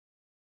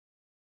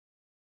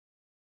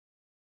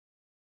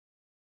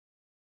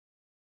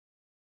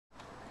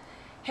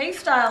Hey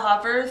Style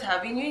Hoppers,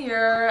 Happy New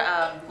Year.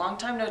 Long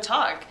time no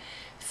talk.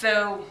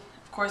 So,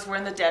 of course, we're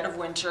in the dead of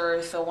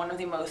winter, so one of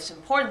the most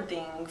important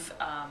things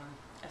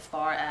as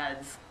far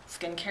as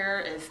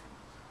skincare is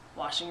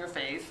washing your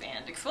face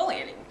and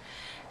exfoliating.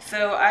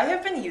 So I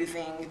have been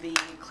using the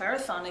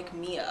Clarisonic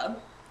Mia,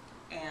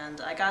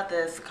 and I got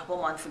this a couple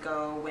months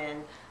ago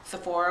when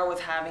Sephora was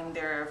having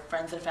their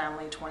Friends and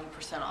Family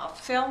 20%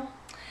 off sale.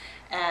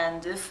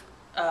 And this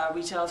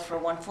retails for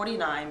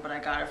 $149, but I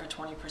got it for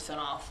 20%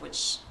 off,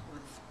 which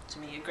was to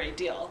me a great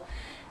deal.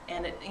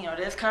 And it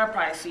is kind of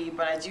pricey,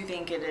 but I do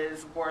think it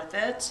is worth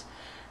it.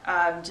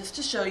 Just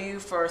to show you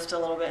first a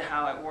little bit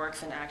how it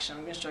works in action,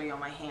 I'm going to show you on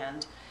my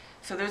hand.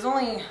 So there's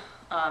only,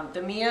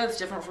 the Mia is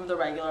different from the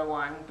regular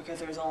one because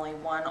there's only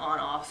one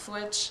on-off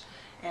switch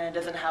and it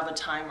doesn't have a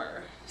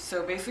timer.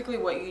 So basically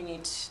what you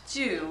need to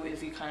do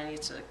is you kind of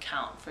need to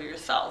count for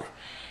yourself.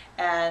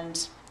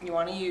 And you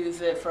want to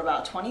use it for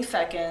about 20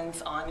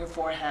 seconds on your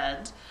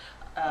forehead,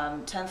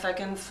 10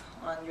 seconds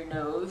on your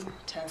nose,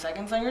 10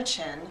 seconds on your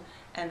chin,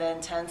 and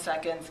then 10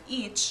 seconds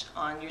each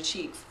on your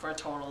cheeks for a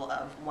total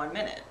of 1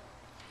 minute.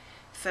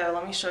 So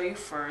let me show you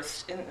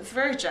first, and it's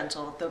very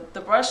gentle.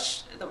 The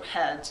brush, the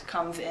head,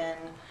 comes in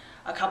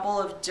a couple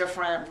of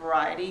different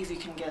varieties. You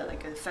can get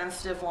like a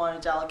sensitive one, a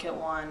delicate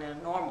one, and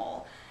a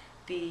normal.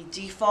 The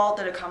default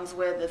that it comes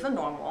with is a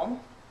normal,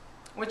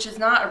 which is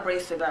not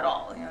abrasive at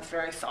all. It's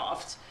very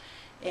soft.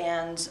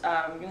 And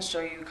I'm going to show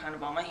you kind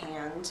of on my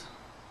hand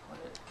what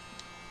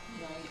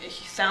it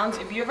sounds.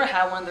 If you ever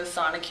had one of those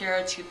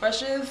Sonicare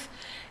toothbrushes,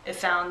 it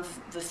sounds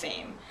the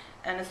same.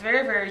 And it's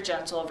very, very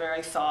gentle,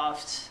 very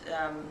soft.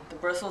 The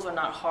bristles are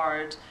not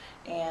hard,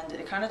 and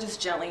it kind of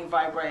just gently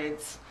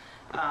vibrates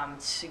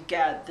to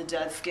get the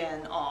dead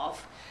skin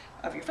off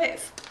of your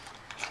face.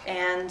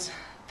 And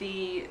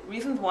the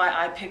reasons why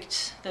I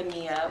picked the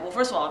Mia, well,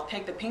 first of all, I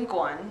picked the pink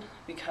one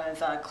because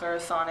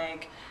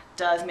Clarisonic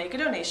does make a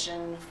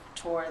donation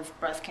towards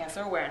breast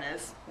cancer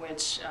awareness,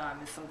 which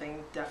is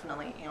something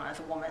definitely, as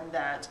a woman,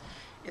 that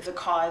is a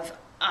cause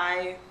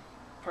I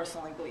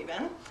personally believe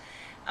in.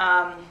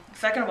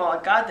 Second of all,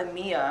 I got the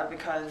Mia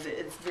because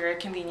it's very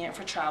convenient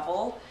for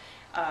travel.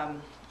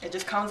 It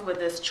just comes with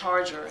this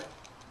charger.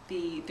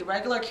 The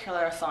regular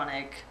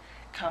Clarisonic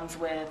comes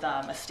with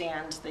a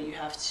stand that you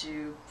have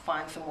to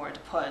find somewhere to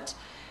put.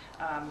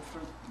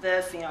 For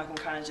this, I can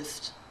kind of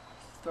just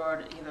throw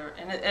it either,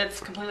 and it's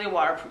completely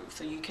waterproof,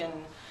 so you can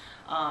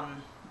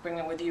bring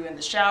it with you in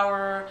the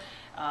shower.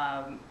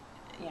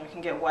 It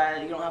can get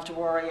wet. You don't have to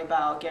worry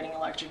about getting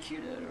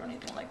electrocuted or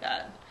anything like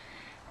that.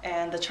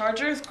 And the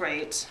charger is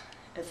great.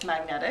 It's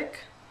magnetic,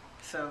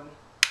 so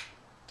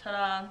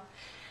ta-da!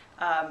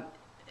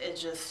 It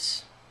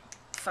just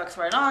sucks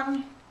right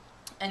on.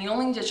 And you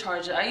only need to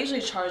charge it. I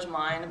usually charge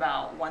mine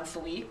about once a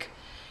week,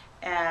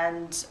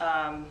 and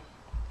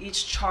it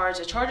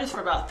charges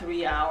for about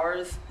 3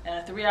 hours, and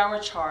a 3-hour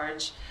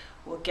charge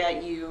will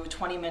get you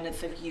 20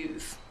 minutes of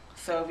use.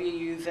 So if you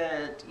use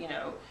it,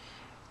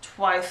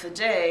 twice a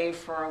day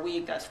for a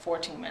week, that's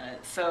 14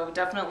 minutes. So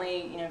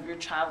definitely, if you're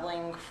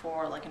traveling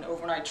for like an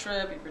overnight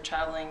trip, if you're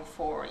traveling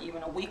for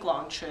even a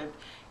week-long trip,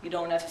 you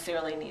don't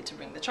necessarily need to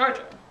bring the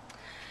charger.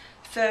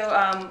 So,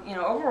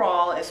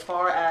 overall, as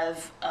far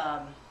as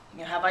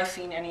have I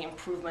seen any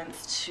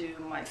improvements to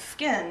my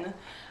skin,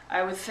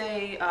 I would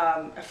say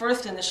at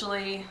first,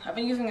 initially, I've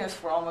been using this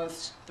for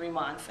almost 3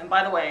 months. And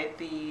by the way,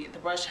 the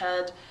brush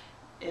head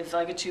is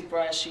like a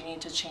toothbrush. You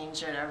need to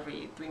change it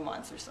every 3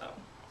 months or so.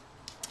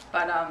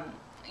 But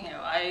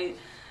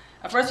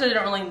at first I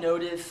didn't really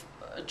notice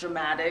a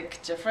dramatic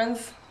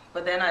difference,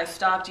 but then I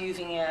stopped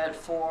using it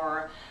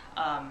for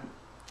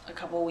a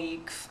couple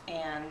weeks,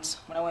 and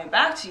when I went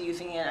back to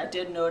using it, I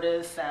did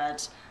notice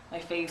that my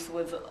face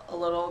was a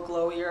little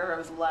glowier, it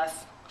was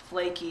less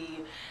flaky,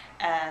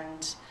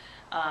 and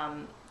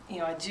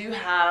I do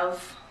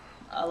have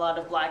a lot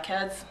of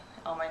blackheads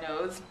on my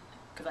nose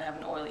because I have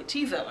an oily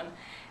T-zone,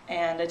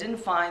 and I didn't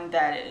find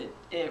that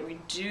it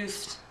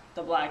reduced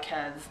the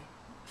blackheads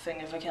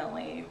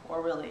significantly,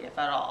 or really, if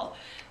at all.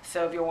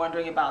 So if you're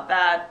wondering about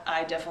that,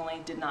 I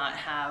definitely did not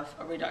have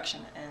a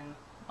reduction in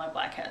my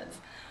blackheads.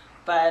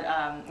 But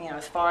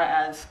as far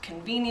as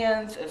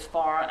convenience, as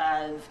far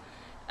as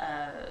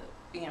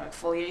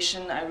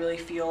exfoliation, I really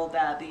feel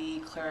that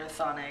the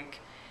Clarisonic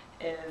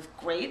is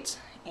great,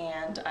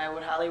 and I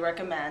would highly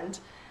recommend,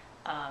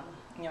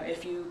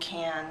 if you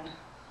can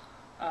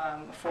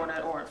afford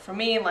it. Or for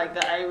me, like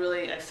that,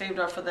 I saved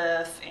up for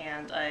this,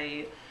 and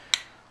I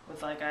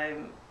was like,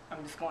 I'm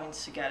just going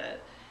to get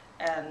it.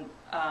 And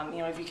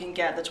if you can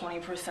get the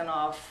 20%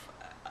 off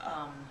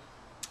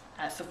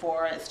at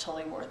Sephora, it's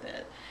totally worth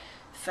it.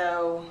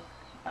 So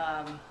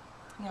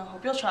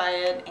hope you'll try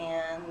it,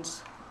 and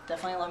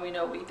definitely let me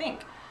know what you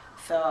think.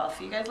 So I'll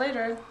see you guys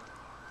later.